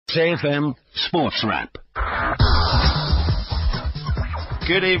SAFM Sports Wrap.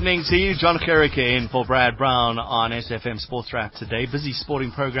 Good evening to you. John Clerica in for Brad Brown on SFM Sports Wrap today. Busy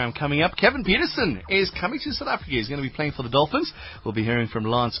sporting program coming up. Kevin Peterson is coming to South Africa. He's going to be playing for the Dolphins. We'll be hearing from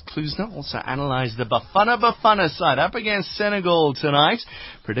Lance Kloosner. Also analyse the Bafana side up against Senegal tonight.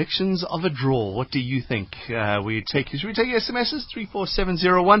 Predictions of a draw. What do you think? Should we take your SMSs?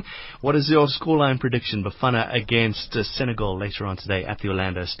 34701. What is your scoreline prediction? Bafana against Senegal later on today at the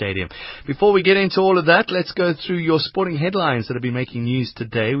Orlando Stadium. Before we get into all of that, let's go through your sporting headlines that have been making news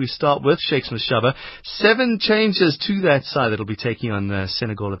today. We start with Shakes Mashaba. 7 changes to that side that will be taking on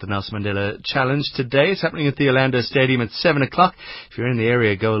Senegal at the Nelson Mandela Challenge today. It's happening at the Orlando Stadium at 7 o'clock. If you're in the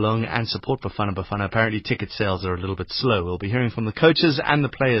area, go along and support Bafana. Apparently ticket sales are a little bit slow. We'll be hearing from the coaches and the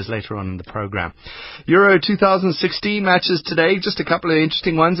players later on in the program. Euro 2016 matches today. Just a couple of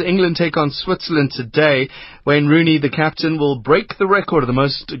interesting ones. England take on Switzerland today. Wayne Rooney, the captain, will break the record of the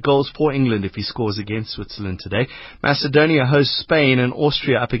most goals for England if he scores against Switzerland today. Macedonia hosts Spain and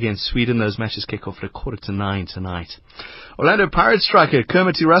Austria up against Sweden. Those matches kick off at 8:45 tonight. Orlando Pirates striker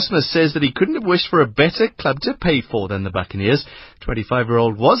Kermit Erasmus says that he couldn't have wished for a better club to pay for than the Buccaneers.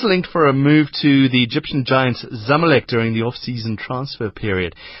 25-year-old was linked for a move to the Egyptian giants Zamalek during the off-season transfer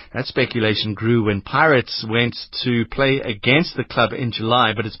period. That speculation grew when Pirates went to play against the club in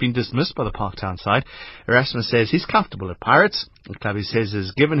July, but it's been dismissed by the Parktown side. Erasmus says he's comfortable at Pirates. The club, he says,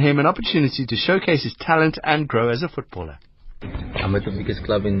 has given him an opportunity to showcase his talent and grow as a footballer. I'm at the biggest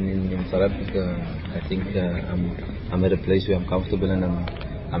club in South Africa. I think I'm at a place where I'm comfortable and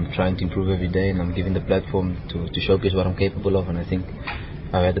I'm trying to improve every day, and I'm giving the platform to showcase what I'm capable of. And I think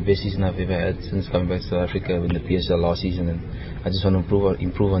I've had the best season I've ever had since coming back to South Africa in the PSL last season, and I just want to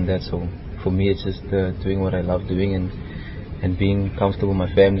improve on that. So for me, it's just doing what I love doing and being comfortable.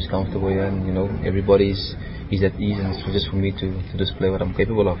 My family's comfortable here, and everybody's at ease, and it's just for me to display what I'm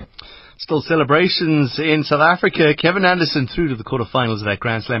capable of. Still celebrations in South Africa. Kevin Anderson through to the quarterfinals of that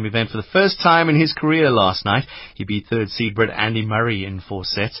Grand Slam event for the first time in his career last night. He beat third seed Brit Andy Murray in 4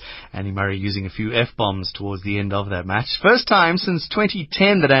 sets. Andy Murray using a few F-bombs towards the end of that match. First time since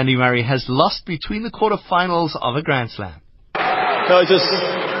 2010 that Andy Murray has lost between the quarterfinals of a Grand Slam.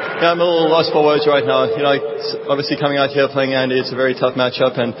 I'm a little lost for words right now. Obviously coming out here playing Andy, it's a very tough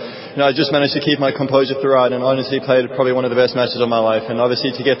matchup, and I just managed to keep my composure throughout, and honestly played probably one of the best matches of my life. And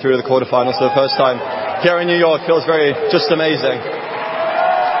obviously to get through to the quarterfinals for the first time here in New York feels just amazing.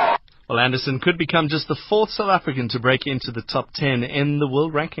 Well, Anderson could become just the 4th South African to break into the top 10 in the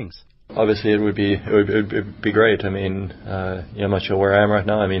world rankings. Obviously, it would be great. I'm not sure where I am right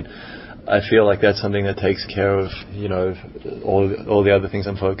now. I feel like that's something that takes care of, all the other things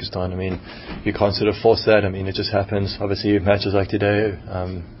I'm focused on. You can't sort of force that. It just happens. Obviously, matches like today,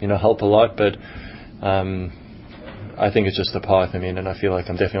 help a lot, but I think it's just a path. And I feel like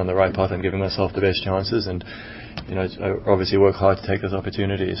I'm definitely on the right path. I'm giving myself the best chances, and I obviously work hard to take those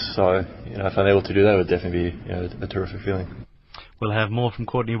opportunities. So, if I'm able to do that, it would definitely be a terrific feeling. We'll have more from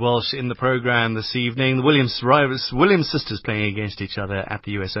Courtney Walsh in the program this evening. The Williams sisters playing against each other at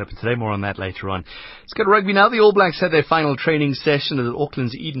the US Open today. More on that later on. Let's go to rugby now. The All Blacks had their final training session at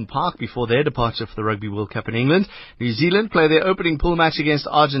Auckland's Eden Park before their departure for the Rugby World Cup in England. New Zealand play their opening pool match against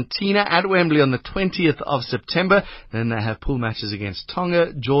Argentina at Wembley on the 20th of September. Then they have pool matches against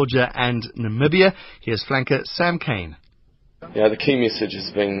Tonga, Georgia and Namibia. Here's flanker Sam Cane. The key message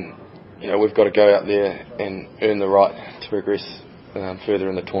has been, we've got to go out there and earn the right to progress further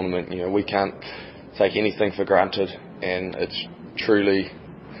in the tournament. We can't take anything for granted, and it's truly,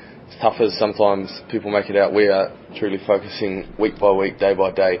 as tough as sometimes people make it out, we are truly focusing week by week, day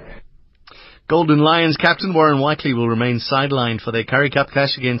by day. Golden Lions captain Warren Whiteley will remain sidelined for their Currie Cup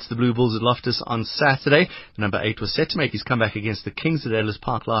clash against the Blue Bulls at Loftus on Saturday. The number 8 was set to make his comeback against the Kings at Ellis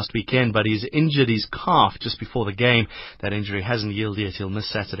Park last weekend, but he's injured his calf just before the game. That injury hasn't yielded yet. He'll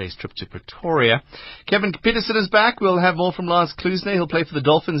miss Saturday's trip to Pretoria. Kevin Peterson is back. We'll have more from Lance Kloosner. He'll play for the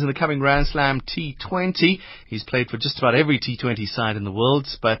Dolphins in the coming Grand Slam T20. He's played for just about every T20 side in the world,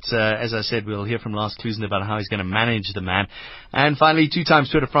 but as I said, we'll hear from Lance Kloosner about how he's going to manage the man. And finally, 2-time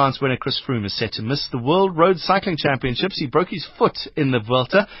Tour de France winner Chris Froome is set to miss the World Road Cycling Championships. He broke his foot in the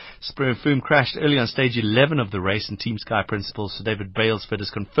Vuelta. Froome crashed early on stage 11 of the race, and Team Sky principal Sir David Brailsford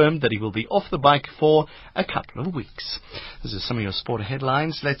has confirmed that he will be off the bike for a couple of weeks. Those are some of your sport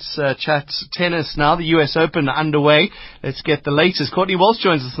headlines. Let's chat tennis now. The US Open underway. Let's get the latest. Courtney Walsh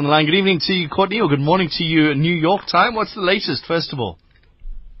joins us on the line. Good evening to you, Courtney, or good morning to you, New York time. What's the latest, first of all?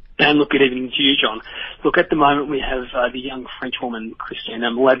 And look, good evening to you, John. Look, at the moment we have the young French woman, Christiane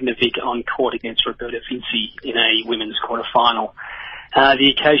Mladenovic, on court against Roberta Vinci in a women's quarter-final.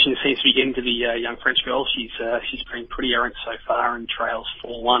 The occasion seems to be getting to the young French girl. She's been pretty errant so far and trails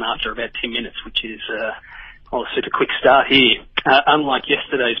 4-1 after about 10 minutes, which is a super quick start here. Unlike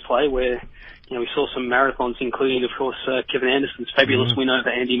yesterday's play where we saw some marathons, including, of course, Kevin Anderson's fabulous win over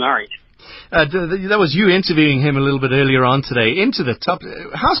Andy Murray. That was you interviewing him a little bit earlier on today. Into the top.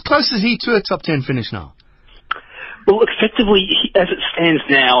 How close is he to a top 10 finish now? Well, effectively, as it stands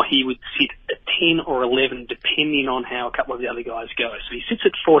now, he would sit at 10 or 11, depending on how a couple of the other guys go. So he sits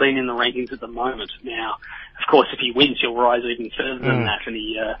at 14 in the rankings at the moment. Now, of course, if he wins, he'll rise even further than that. And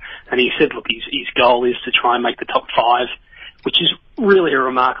he said, look, his goal is to try and make the top 5, which is really a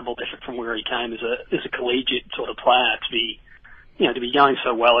remarkable effort from where he came as a collegiate sort of player to be going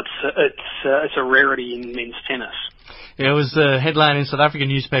so well. It's a rarity in men's tennis. Yeah, it was a headline in South African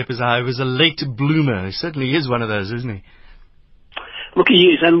newspapers. He was a late bloomer. He certainly is one of those, isn't he? Look, he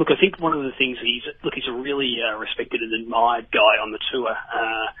is, and look, I think one of the things he's a really respected and admired guy on the tour.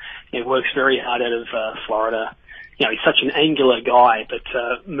 He works very hard out of Florida. He's such an angular guy,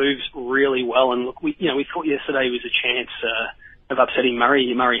 but moves really well. And look, we thought yesterday was a chance of upsetting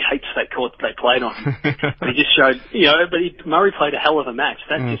Murray. Murray hates that court that they played on. But he just showed, Murray played a hell of a match.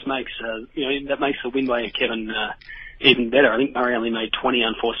 That just makes, that makes the win by Kevin even better. I think Murray only made 20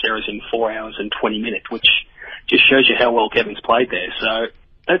 unforced errors in 4 hours and 20 minutes, which just shows you how well Kevin's played there. So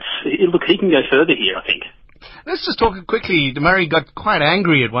he can go further here, I think. Let's just talk quickly. Murray got quite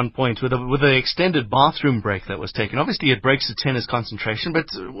angry at one point with the extended bathroom break that was taken. Obviously, it breaks the tennis concentration, but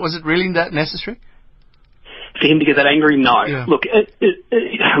was it really that necessary? For him to get that angry? No. Yeah. Look,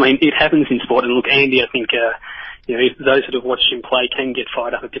 it happens in sport. And look, Andy, I think, those that have watched him play can get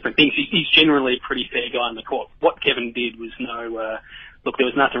fired up at different things. He's generally a pretty fair guy on the court. What Kevin did was there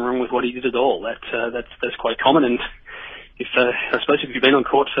was nothing wrong with what he did at all. That's quite common. And I suppose if you've been on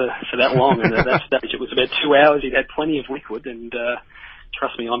court for that long, and at that stage it was about 2 hours, he'd had plenty of liquid. And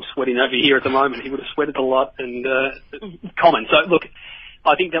trust me, I'm sweating over here at the moment. He would have sweated a lot and common. So look,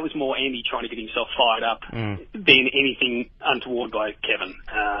 I think that was more Andy trying to get himself fired up than anything untoward by Kevin.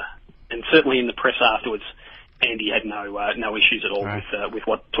 And certainly in the press afterwards, Andy had no issues at all with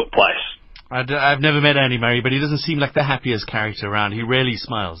what took place. I've never met Andy Murray, but he doesn't seem like the happiest character around. He rarely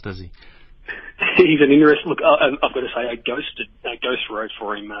smiles, does he? He's an interesting. Look, I've got to say, I ghost wrote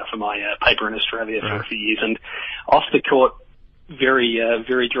for him for my paper in Australia for a few years, and off the court, very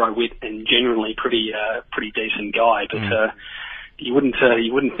dry wit and generally pretty decent guy, but. You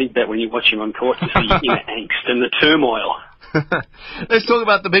wouldn't think that when you watch him on court to see angst and the turmoil. Let's talk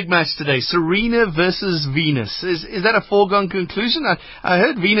about the big match today, Serena versus Venus. Is that a foregone conclusion? I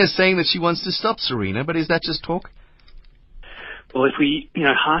heard Venus saying that she wants to stop Serena, but is that just talk? Well, if we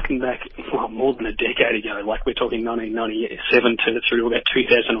harken back more than a decade ago, like we're talking 1997 through to about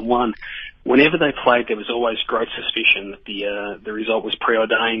 2001, whenever they played, there was always great suspicion that the result was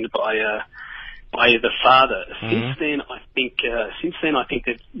preordained by the father. Since then, I think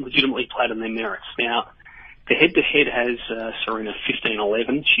they've legitimately played on their merits. Now, the head-to-head has Serena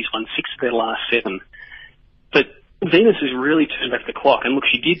 15-11. She's won 6 of their last 7. But Venus has really turned back the clock. And look,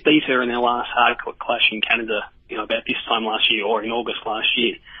 she did beat her in their last hardcourt clash in Canada, about this time last year or in August last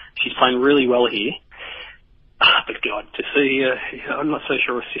year. She's playing really well here. But God, to see, I'm not so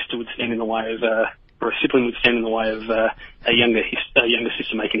sure a sister would stand in the way of. Or a sibling would stand in the way of a younger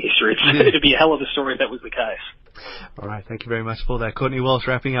sister making history. It'd be a hell of a story if that was the case. All right, thank you very much for that. Courtney Walsh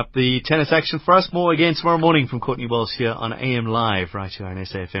wrapping up the tennis action for us. More again tomorrow morning from Courtney Walsh here on AM Live, right here on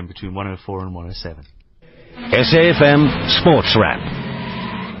SAFM between 104 and 107. SAFM Sports Wrap.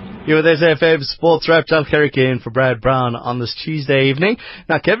 Here with SAFM Sports Wrap, John Kerrick in for Brad Brown on this Tuesday evening.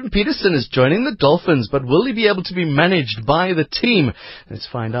 Now, Kevin Peterson is joining the Dolphins, but will he be able to be managed by the team? Let's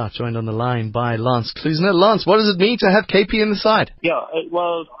find out. Joined on the line by Lance Klusner. Lance, what does it mean to have KP in the side? Yeah,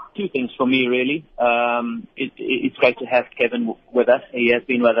 well, two things for me, really. It's great to have Kevin with us. He has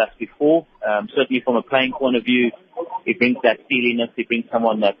been with us before. Certainly from a playing point of view, he brings that steeliness. He brings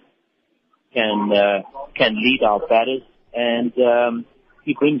someone that can lead our batters. And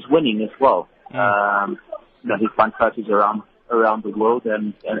he brings winning as well. He's won trophies around the world,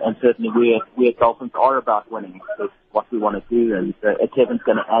 and certainly we at Dolphins are about winning. That's what we want to do, and Kevin's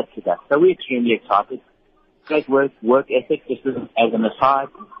going to add to that. So we're extremely excited. Great work ethic, just as an aside,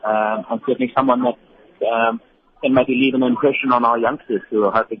 and certainly someone that can maybe leave an impression on our youngsters who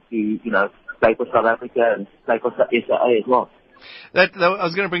are hoping to, play for South Africa and play for SAA as well. I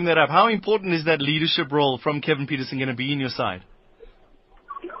was going to bring that up. How important is that leadership role from Kevin Peterson going to be in your side?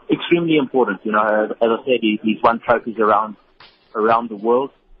 Extremely important. As I said, he's won trophies around the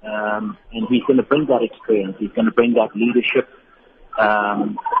world, and he's going to bring that experience. He's going to bring that leadership.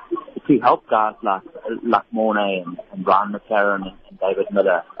 to help guys like Mornay and Brian McLaren and David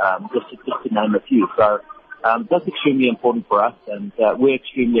Miller, just to name a few. So that's extremely important for us, and we're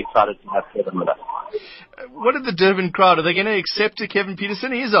extremely excited to have Kevin with us. What are the Durban crowd? Are they going to accept Kevin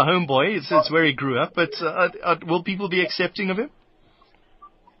Pietersen? He is a homeboy. It's where he grew up, but will people be accepting of him?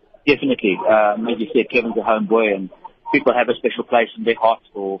 Definitely. As you said, Kevin's a homeboy, and people have a special place in their hearts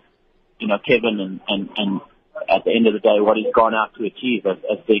for, Kevin and at the end of the day, what he's gone out to achieve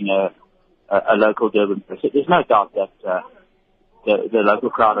as being a local Durban person. There's no doubt that the local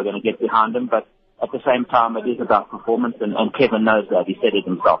crowd are going to get behind him, but at the same time, it is about performance, and Kevin knows that. He said it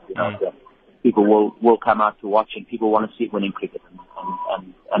himself. That people will come out to watch, and people want to see winning cricket,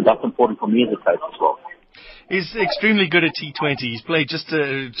 and that's important for me as a coach as well. He's extremely good at T20. He's played just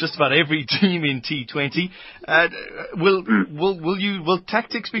about every team in T20. Will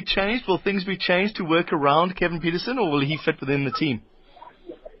tactics be changed? Will things be changed to work around Kevin Pietersen, or will he fit within the team?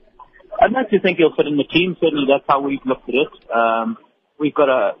 I'd like to think he'll fit in the team. Certainly, that's how we've looked at it. We've got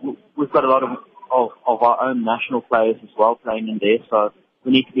a lot of our own national players as well playing in there, so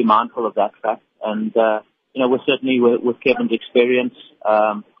we need to be mindful of that fact. And we're certainly with Kevin's experience.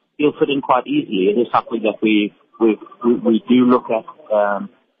 He'll fit in quite easily. It is something that we do look at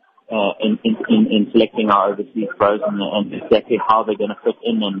in selecting our overseas pros and exactly how they're going to fit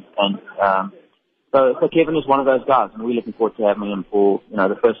in. So Kevin is one of those guys, and we're looking forward to having him for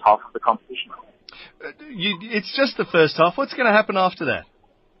the first half of the competition. It's just the first half. What's going to happen after that?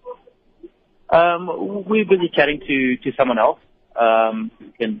 We're busy chatting to someone else who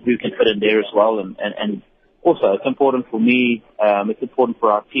can fit in there as well, and also, it's important for me, it's important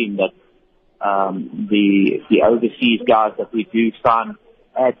for our team that the overseas guys that we do sign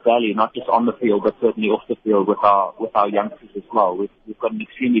add value, not just on the field, but certainly off the field with our youngsters as well. We've got an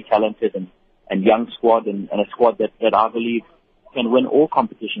extremely talented and young squad, and a squad that I believe can win all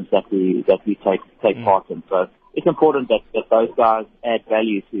competitions that we take part in. So it's important that those guys add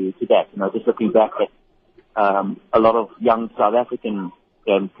value to that. Just looking back at a lot of young South African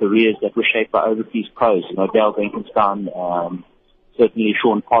careers that were shaped by overseas pros, Dale Benkenstein, certainly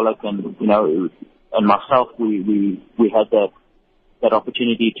Sean Pollock, and myself. We had that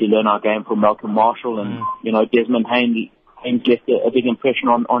opportunity to learn our game from Malcolm Marshall, and Desmond Haynes left a big impression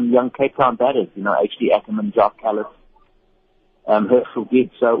on young Cape Town batters. H.D. Ackerman, Jock Callis, Herschel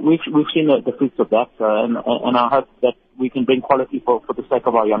Gibbs. So we've seen the fruits of that, and I hope that we can bring quality for the sake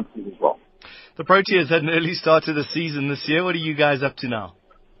of our youngsters as well. The Proteas had an early start to the season this year. What are you guys up to now?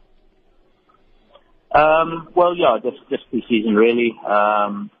 Just pre-season really.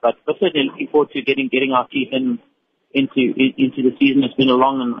 But certainly looking forward to getting our teeth into the season. It's been a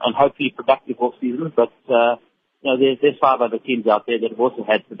long and hopefully productive off season. But there's 5 other teams out there that have also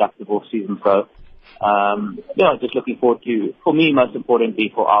had productive off season. So just looking forward to. For me, most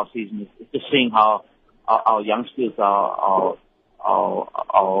importantly for our season is just seeing how our youngsters are.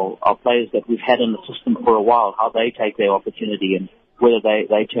 Our players that we've had in the system for a while, how they take their opportunity and whether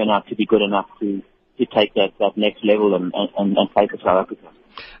they turn out to be good enough to take that next level and play for South Africa.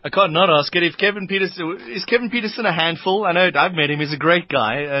 I can't not ask it. Is Kevin Pietersen a handful? I know I've met him. He's a great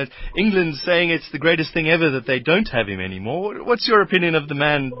guy. England's saying it's the greatest thing ever that they don't have him anymore. What's your opinion of the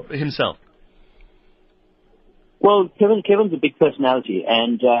man himself? Well, Kevin's a big personality,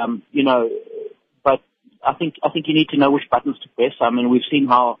 and but I think you need to know which buttons to press. I mean, we've seen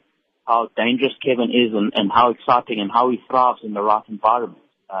how dangerous Kevin is and how exciting and how he thrives in the right environment.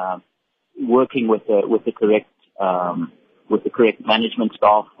 Working with the correct management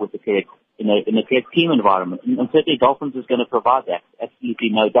staff, with the correct in the correct team environment, and certainly Dolphins is going to provide that. Absolutely,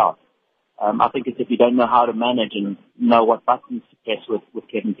 no doubt. I think it's if you don't know how to manage and know what buttons to press with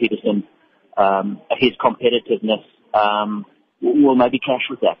Kevin Pietersen, his competitiveness. We'll maybe clash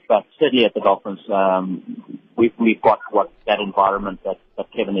with that, but certainly at the Dolphins, we've got that environment that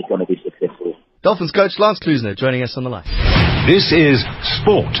Kevin is going to be successful with. Dolphins coach Lance Klusener joining us on the line. This is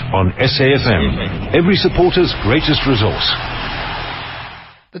Sport on SAFM, every supporter's greatest resource.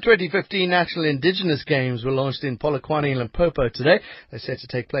 The 2015 National Indigenous Games were launched in Polokwane and Limpopo today. They're set to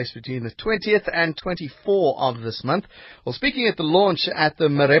take place between the 20th and 24th of this month. Well, speaking at the launch at the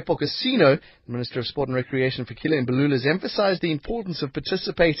Marepo Casino, the Minister of Sport and Recreation, Fikile Mbalula, has emphasized the importance of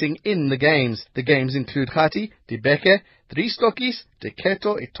participating in the games. The games include Khati, Dibeke, Three Stokkies,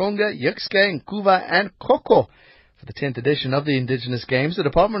 Teketo, Itonga, Yukske, Nkuva and Koko. For the 10th edition of the Indigenous Games, the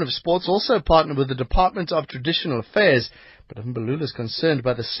Department of Sports also partnered with the Department of Traditional Affairs. But Mbalula is concerned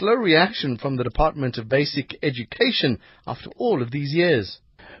by the slow reaction from the Department of Basic Education after all of these years.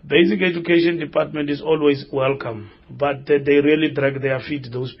 Basic Education Department is always welcome, but they really drag their feet,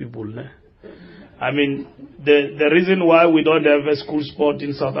 those people. I mean, the reason why we don't have a school sport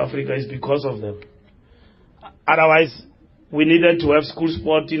in South Africa is because of them. Otherwise, we needed to have school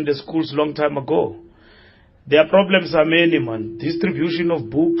sport in the schools long time ago. Their problems are many, man. Distribution of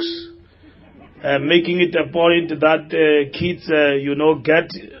books, making it a point that kids,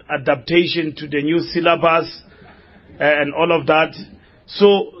 get adaptation to the new syllabus and all of that.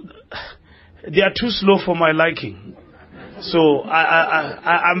 So they are too slow for my liking. So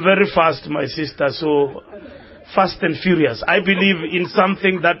I'm very fast, my sister. So fast and furious. I believe in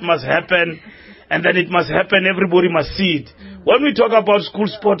something that must happen, and then it must happen. Everybody must see it. When we talk about school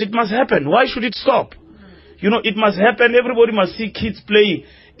sport, it must happen. Why should it stop? It must happen. Everybody must see kids playing.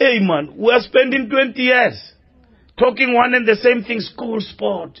 Hey, man, we are spending 20 years talking one and the same thing. School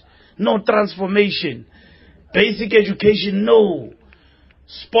sport, no transformation. Basic education, no.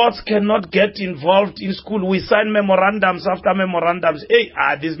 Sports cannot get involved in school. We sign memorandums after memorandums. Hey,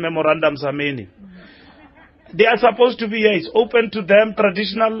 these memorandums are many. They are supposed to be here. It's open to them.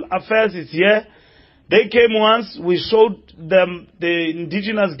 Traditional affairs is here. They came once. We showed them the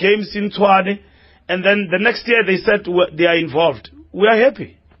indigenous games in Tshwane. And then the next year they said they are involved. We are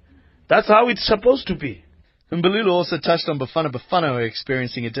happy. That's how it's supposed to be. Mbalula also touched on Bafana Bafana, who are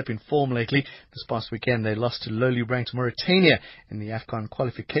experiencing a dip in form lately. This past weekend they lost to lowly ranked Mauritania in the AFCON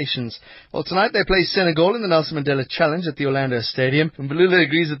qualifications. Well, tonight they play Senegal in the Nelson Mandela Challenge at the Orlando Stadium. Mbalula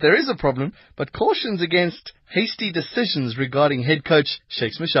agrees that there is a problem, but cautions against hasty decisions regarding head coach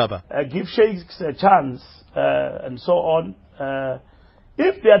Shakes Mashaba. Give Shakes a chance and so on.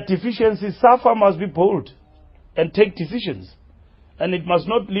 If there are deficiencies, SAFA must be bold and take decisions. And it must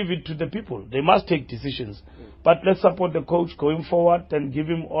not leave it to the people. They must take decisions. But let's support the coach going forward and give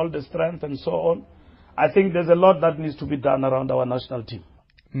him all the strength and so on. I think there's a lot that needs to be done around our national team.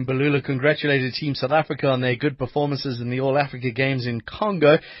 Mbalula congratulated Team South Africa on their good performances in the All-Africa Games in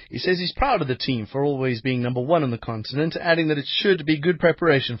Congo. He says he's proud of the team for always being number one on the continent, adding that it should be good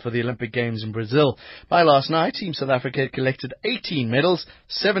preparation for the Olympic Games in Brazil. By last night, Team South Africa had collected 18 medals,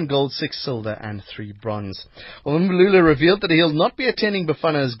 7 gold, 6 silver and 3 bronze. Well, Mbalula revealed that he'll not be attending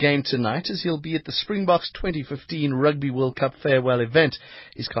Bafana's game tonight, as he'll be at the Springboks 2015 Rugby World Cup farewell event.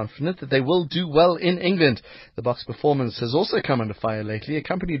 He's confident that they will do well in England. The Boks performance has also come under fire lately,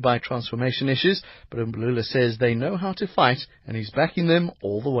 accompanied by transformation issues, but Mbalula says they know how to fight and he's backing them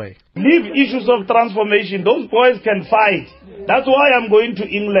all the way. Leave issues of transformation. Those boys can fight. That's why I'm going to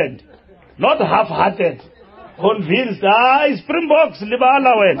England. Not half-hearted. Convinced. Springboks,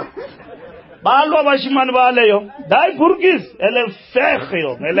 libala wen. Balwa bashiman bale yo. Dai Burgis, ele fech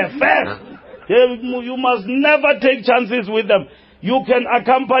yo, ele fech. You must never take chances with them. You can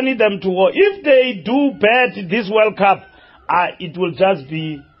accompany them to war. If they do bad this World Cup, it will just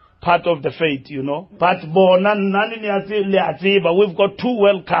be part of the fate, But we've got 2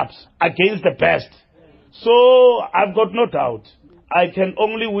 World Cups against the best. So I've got no doubt. I can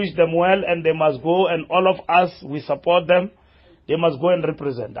only wish them well, and they must go, and all of us, we support them. They must go and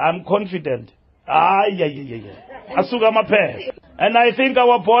represent. I'm confident. Asuga mape. And I think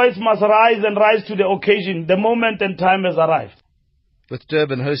our boys must rise to the occasion. The moment and time has arrived. With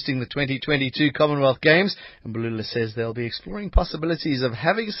Durban hosting the 2022 Commonwealth Games, Mbalula says they'll be exploring possibilities of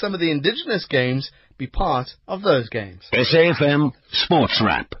having some of the indigenous games be part of those games. SAFM Sports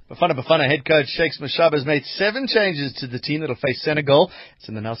Wrap. Bafana head coach Shakes Mashaba has made 7 changes to the team that'll face Senegal. It's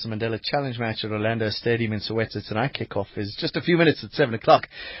in the Nelson Mandela Challenge match at Orlando Stadium in Soweto tonight. Kickoff is just a few minutes at 7 o'clock.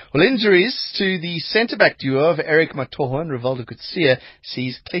 Well, injuries to the centre-back duo of Eric Matoho and Rivaldo Kutsia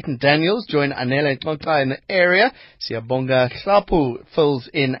sees Clayton Daniels join Anele Ntlontla in the area. Siyabonga Hlapu fills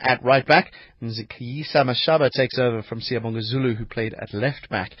in at right back. Mzikiyisa Mashaba takes over from Siyabonga Zulu, who played at left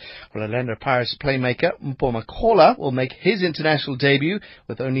back. Well, Orlando Pirates playmaker Mpoma Kola will make his international debut,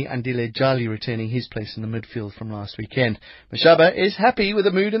 with only Andile Jali retaining his place in the midfield from last weekend. Mashaba is happy with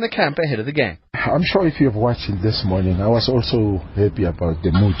the mood in the camp ahead of the game. I'm sure if you've watched it this morning, I was also happy about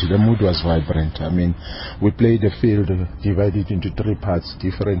the mood. The mood was vibrant. I mean, we played the field divided into 3 parts,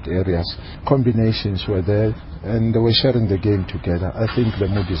 different areas. Combinations were there, and they were sharing the game together. I think the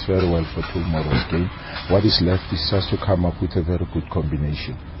mood is very well for tomorrow's game. What is left is just to come up with a very good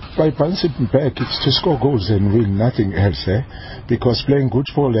combination. By bouncing back, it's to score goals and win, nothing else. Because playing good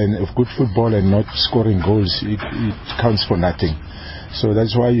football and not scoring goals, it counts for nothing. So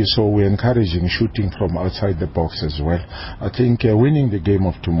that's why you saw we're encouraging shooting from outside the box as well. I think winning the game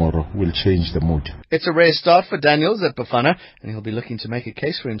of tomorrow will change the mood. It's a rare start for Daniels at Bafana, and he'll be looking to make a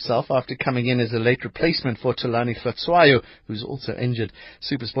case for himself after coming in as a late replacement for Tolani Flatswayo, who's also injured.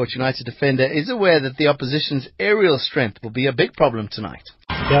 SuperSport United defender is aware that the opposition's aerial strength will be a big problem tonight.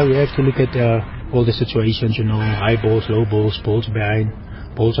 Yeah, we have to look at all the situations, high balls, low balls, balls behind.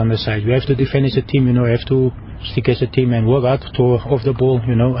 balls on the side. We have to defend as a team, we have to stick as a team and work hard to off the ball,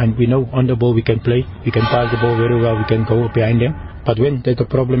 and we know on the ball we can play, we can pass the ball very well, we can go behind them. But the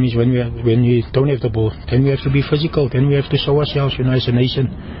problem is when we don't have the ball, then we have to be physical, then we have to show ourselves, as a nation,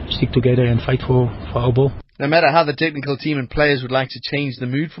 stick together and fight for our ball. No matter how the technical team and players would like to change the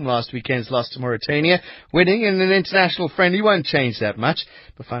mood from last weekend's loss to Mauritania, winning in an international friendly won't change that much.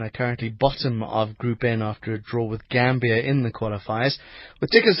 Bafana currently bottom of Group N after a draw with Gambia in the qualifiers. With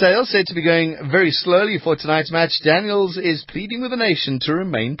ticket sales said to be going very slowly for tonight's match, Daniels is pleading with the nation to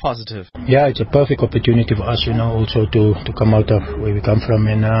remain positive. Yeah, it's a perfect opportunity for us, also to come out of where we come from,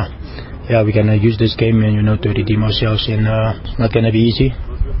 and we're gonna use this game and to redeem ourselves, and it's not gonna be easy.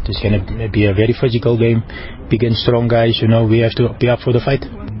 It's going to be a very physical game. Big and strong guys, we have to be up for the fight.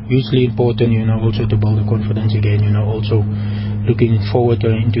 Hugely important, also to build the confidence again, also looking forward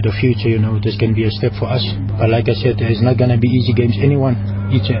into the future, this can be a step for us. But like I said, it's not going to be easy games.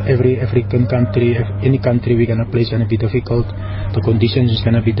 Every African country, any country we're going to play is going to be difficult. The conditions is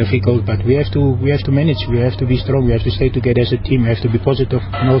going to be difficult, but we have to manage. We have to be strong. We have to stay together as a team. We have to be positive.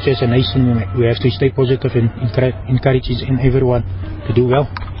 And also as a nation, we have to stay positive and encourage everyone to do well.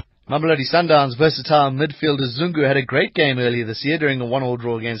 Mamelodi Sundowns versatile midfielder Zungu had a great game earlier this year during a 1-1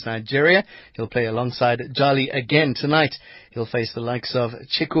 draw against Nigeria. He'll play alongside Jali again tonight. He'll face the likes of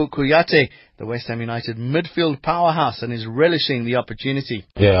Chiku Kuyate, the West Ham United midfield powerhouse, and is relishing the opportunity.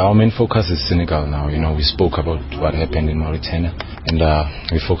 Yeah, our main focus is Senegal now. We spoke about what happened in Mauritania, and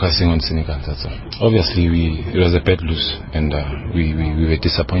we're focusing on Senegal. That's all. Obviously, it was a bad lose, and we were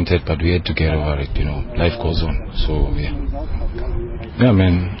disappointed, but we had to get over it. Life goes on. So yeah. Yeah,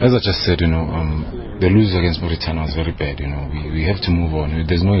 man, as I just said, the lose against Mauritania was very bad, We have to move on.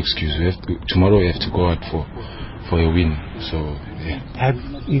 There's no excuse. Tomorrow we have to go out for a win. So, yeah. Have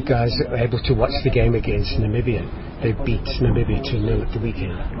you guys able to watch the game against Namibia? They beat Namibia 2-0 at the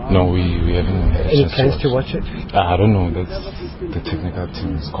weekend. No, we haven't had a Any chance plans to watch it? I don't know. That's the technical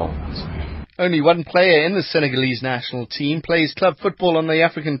team's call. So, yeah. Only one player in the Senegalese national team plays club football on the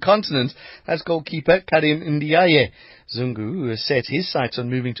African continent. That's goalkeeper Karim Ndiaye. Zungu, who has set his sights on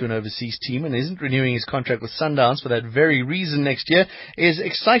moving to an overseas team and isn't renewing his contract with Sundowns for that very reason next year, is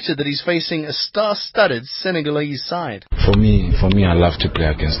excited that he's facing a star-studded Senegalese side. For me, I love to play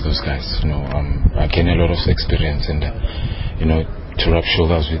against those guys. I gain a lot of experience, and to rub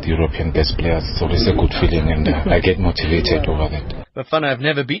shoulders with European best players, it's always a good feeling, and I get motivated over that. Bafana have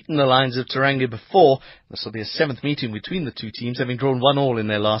never beaten the Lions of Teranga before. This will be a 7th meeting between the two teams, having drawn 1-1 in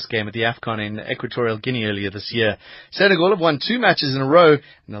their last game at the AFCON in Equatorial Guinea earlier this year. Senegal have won 2 matches in a row, and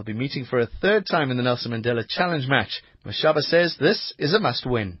they'll be meeting for a 3rd time in the Nelson Mandela Challenge match. Mashaba says this is a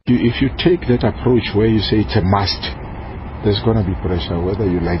must-win. If you take that approach where you say it's a must, there's going to be pressure, whether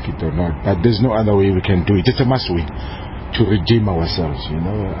you like it or not. But there's no other way we can do it. It's a must-win to redeem ourselves,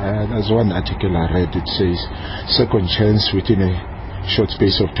 There's one article I read, it says, second chance within a short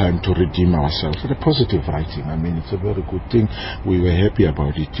space of time to redeem ourselves. It's a positive writing. It's a very good thing. We were happy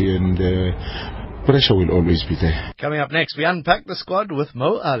about it, and pressure will always be there. Coming up next, we unpack the squad with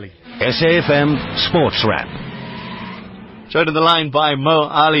Mo Ali. SAFM Sports Wrap. Joined on the line by Mo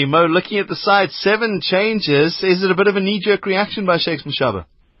Ali. Mo, looking at the side, 7 changes. Is it a bit of a knee-jerk reaction by Shakes Mashaba?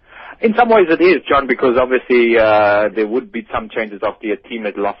 In some ways it is, John, because obviously there would be some changes after a team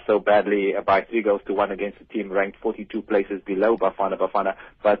had lost so badly by 3-1 against a team ranked 42 places below Bafana.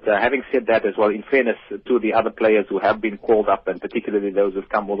 But having said that as well, in fairness to the other players who have been called up, and particularly those who've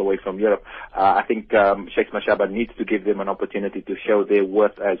come all the way from Europe, I think Shakes Mashaba needs to give them an opportunity to show their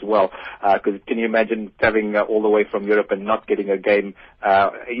worth as well. Because can you imagine traveling all the way from Europe and not getting a game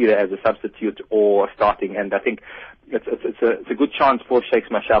either as a substitute or starting? And I think it's a good chance for Shakes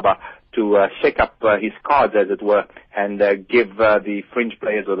Mashaba to shake up his cards, as it were, and give the fringe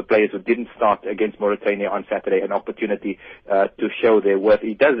players or the players who didn't start against Mauritania on Saturday an opportunity to show their worth.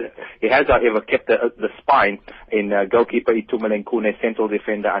 He has, however, kept the spine in goalkeeper Itumeleng Khune, central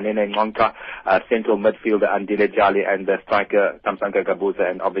defender Anene Ngonka, central midfielder Andile Jali, and striker Tamsanqa Gabuza,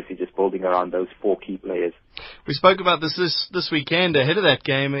 and obviously just building around those 4 key players. We spoke about this weekend ahead of that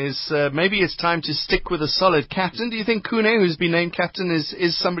game. Maybe it's time to stick with a solid captain. Do you think Khune, who's been named captain,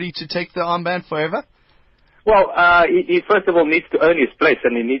 is somebody to take the armband forever? Well, he first of all needs to earn his place,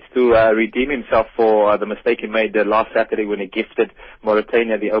 and he needs to redeem himself for the mistake he made last Saturday when he gifted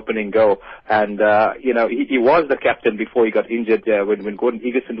Mauritania the opening goal. And, he was the captain before he got injured. When Gordon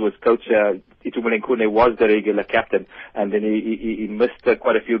Egerson was coach, Itumeleng Khune was the regular captain, and then he missed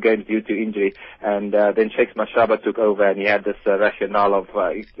quite a few games due to injury. And then Shakes Mashaba took over, and he had this rationale of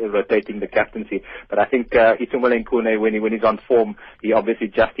rotating the captaincy. But I think Itumeleng Khune, when he's on form, he obviously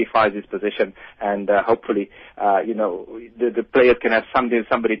justifies his position, and hopefully the players can have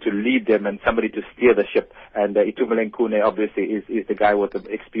somebody to lead them and somebody to steer the ship. And Itumeleng Khune obviously is the guy with the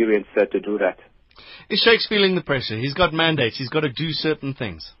experience to do that. Is Shakes feeling the pressure? He's got mandates. He's got to do certain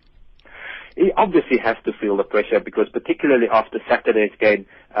things. He obviously has to feel the pressure because particularly after Saturday's game,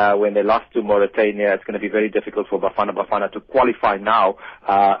 when they lost to Mauritania, it's going to be very difficult for Bafana to qualify now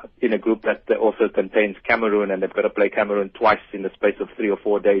in a group that also contains Cameroon, and they've got to play Cameroon twice in the space of 3 or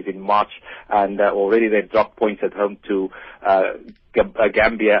 4 days in March, and already they've dropped points at home to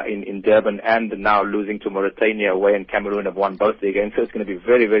Gambia in Durban, and now losing to Mauritania away, and Cameroon have won both their games. So it's going to be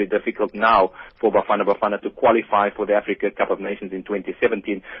very, very difficult now for Bafana to qualify for the Africa Cup of Nations in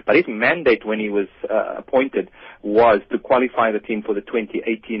 2017. But his mandate when he was appointed was to qualify the team for the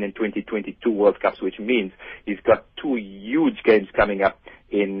 2018 and 2022 World Cups, which means he's got 2 huge games coming up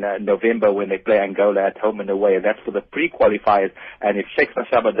in November when they play Angola at home and away, and that's for the pre-qualifiers. And if Shakes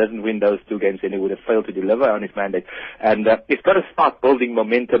Mashaba doesn't win those 2 games, then he would have failed to deliver on his mandate. And he's got to start building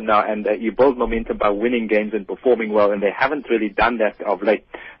momentum now, and you build momentum by winning games and performing well, and they haven't really done that of late.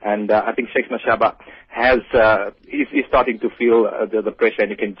 And I think Shakes Mashaba he's starting to feel the pressure,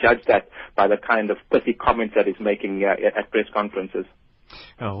 and you can judge that by the kind of pithy comments that he's making at press conferences.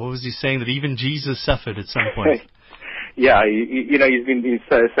 Oh, what was he saying? That even Jesus suffered at some point. Yeah, he's been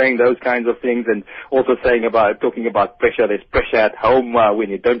saying those kinds of things, and also talking about pressure. There's pressure at home when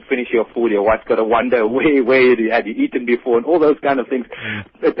you don't finish your food. Your wife's got to wonder where had you eaten before, and all those kind of things.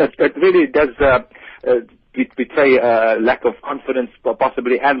 That really does betray a lack of confidence,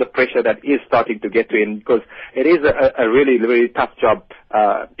 possibly, and the pressure that is starting to get to him, because it is a really, really tough job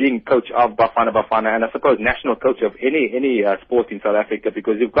being coach of Bafana, and I suppose national coach of any sport in South Africa,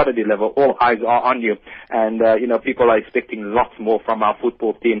 because you've got to deliver. All eyes are on you, and people are expecting lots more from our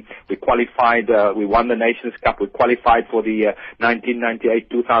football team. We qualified, we won the Nations Cup, we qualified for the 1998,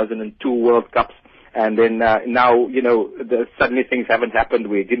 2002 World Cups. And then now, suddenly things haven't happened.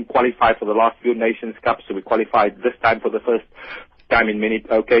 We didn't qualify for the last few Nations Cups, so we qualified this time for the first time in many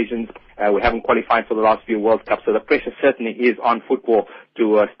occasions. We haven't qualified for the last few World Cups, so the pressure certainly is on football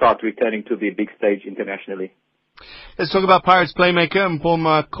to start returning to the big stage internationally. Let's talk about Pirates playmaker Mpho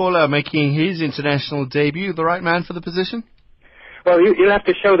Makhola making his international debut. The right man for the position? Well, he'll have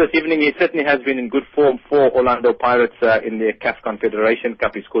to show this evening. He certainly has been in good form for Orlando Pirates in the CAF Confederation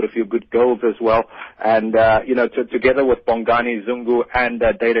Cup. He scored a few good goals as well. And, together with Bongani Zungu and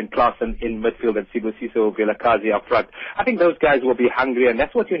Dayden Klaasen in midfield and Sibusiso Vilakazi up front, I think those guys will be hungry, and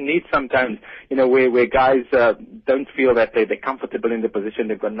that's what you need sometimes, where guys don't feel that they're comfortable in the position.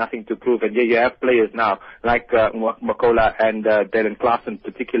 They've got nothing to prove. And you have players now like Makhola and Dayden Klaasen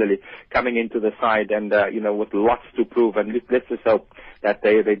particularly coming into the side and, with lots to prove. And let's just hope that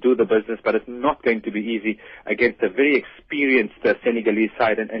they do the business, but it's not going to be easy against a very experienced Senegalese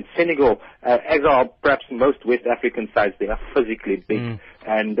side. And Senegal, as are perhaps most West African sides, they are physically big.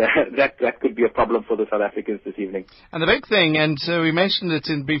 And that could be a problem for the South Africans this evening. And the big thing, and we mentioned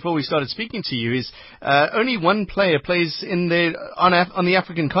it before we started speaking to you, is only one player plays on the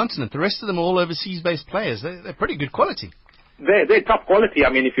African continent. The rest of them are all overseas-based players. They're pretty good quality. They're top quality.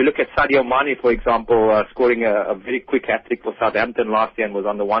 I mean, if you look at Sadio Mane, for example, scoring a very quick hat-trick for Southampton last year and was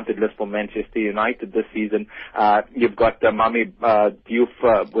on the wanted list for Manchester United this season. You've got Mame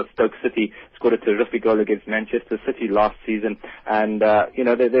Diouf with Stoke City, scored a terrific goal against Manchester City last season. And,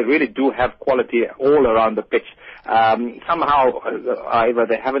 they really do have quality all around the pitch. Somehow, however,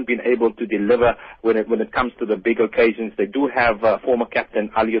 they haven't been able to deliver when it comes to the big occasions. They do have former captain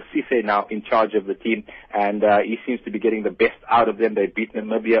Aliou Cisse now in charge of the team, and he seems to be getting the best out of them. They beat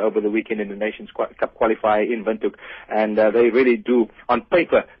Namibia over the weekend in the Nations Cup qualifier in Windhoek, and they really do, on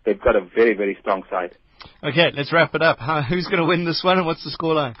paper, they've got a very, very strong side. Okay, let's wrap it up. Who's going to win this one, and what's the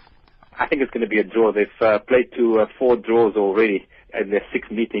scoreline? I think it's going to be a draw. They've played to 4 draws already in their 6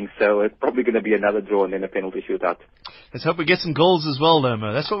 meetings, so it's probably going to be another draw and then a penalty shootout. Let's hope we get some goals as well, though,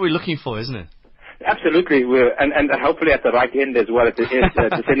 Mo. That's what we're looking for, isn't it? Absolutely, and hopefully at the right end as well, at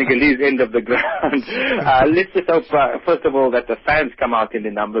the Senegalese end of the ground. Let's just hope, first of all, that the fans come out in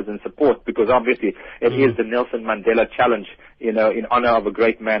the numbers and support, because obviously it is the Nelson Mandela Challenge, in honor of a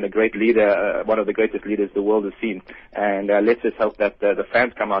great man, a great leader, one of the greatest leaders the world has seen. And let's just hope that the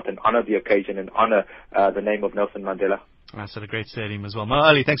fans come out and honor the occasion and honor the name of Nelson Mandela. That's at a great stadium as well. Mo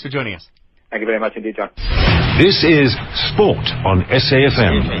Ali, thanks for joining us. Thank you very much indeed, John. This is Sport on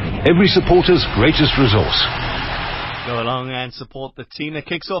SAFM, every supporter's greatest resource. Go along and support the team that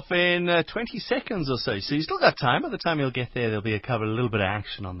kicks off in 20 seconds or so. So you still got time. By the time you'll get there, there'll be a little bit of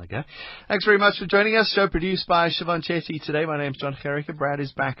action on the go. Thanks very much for joining us. Show produced by Siobhan Chetty today. My name's John Gericke. Brad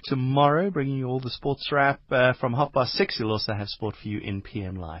is back tomorrow, bringing you all the sports wrap from 6:30. He'll also have sport for you in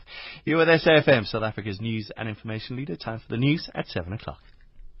PM Live. You're with SAFM, South Africa's news and information leader. Time for the news at 7 o'clock.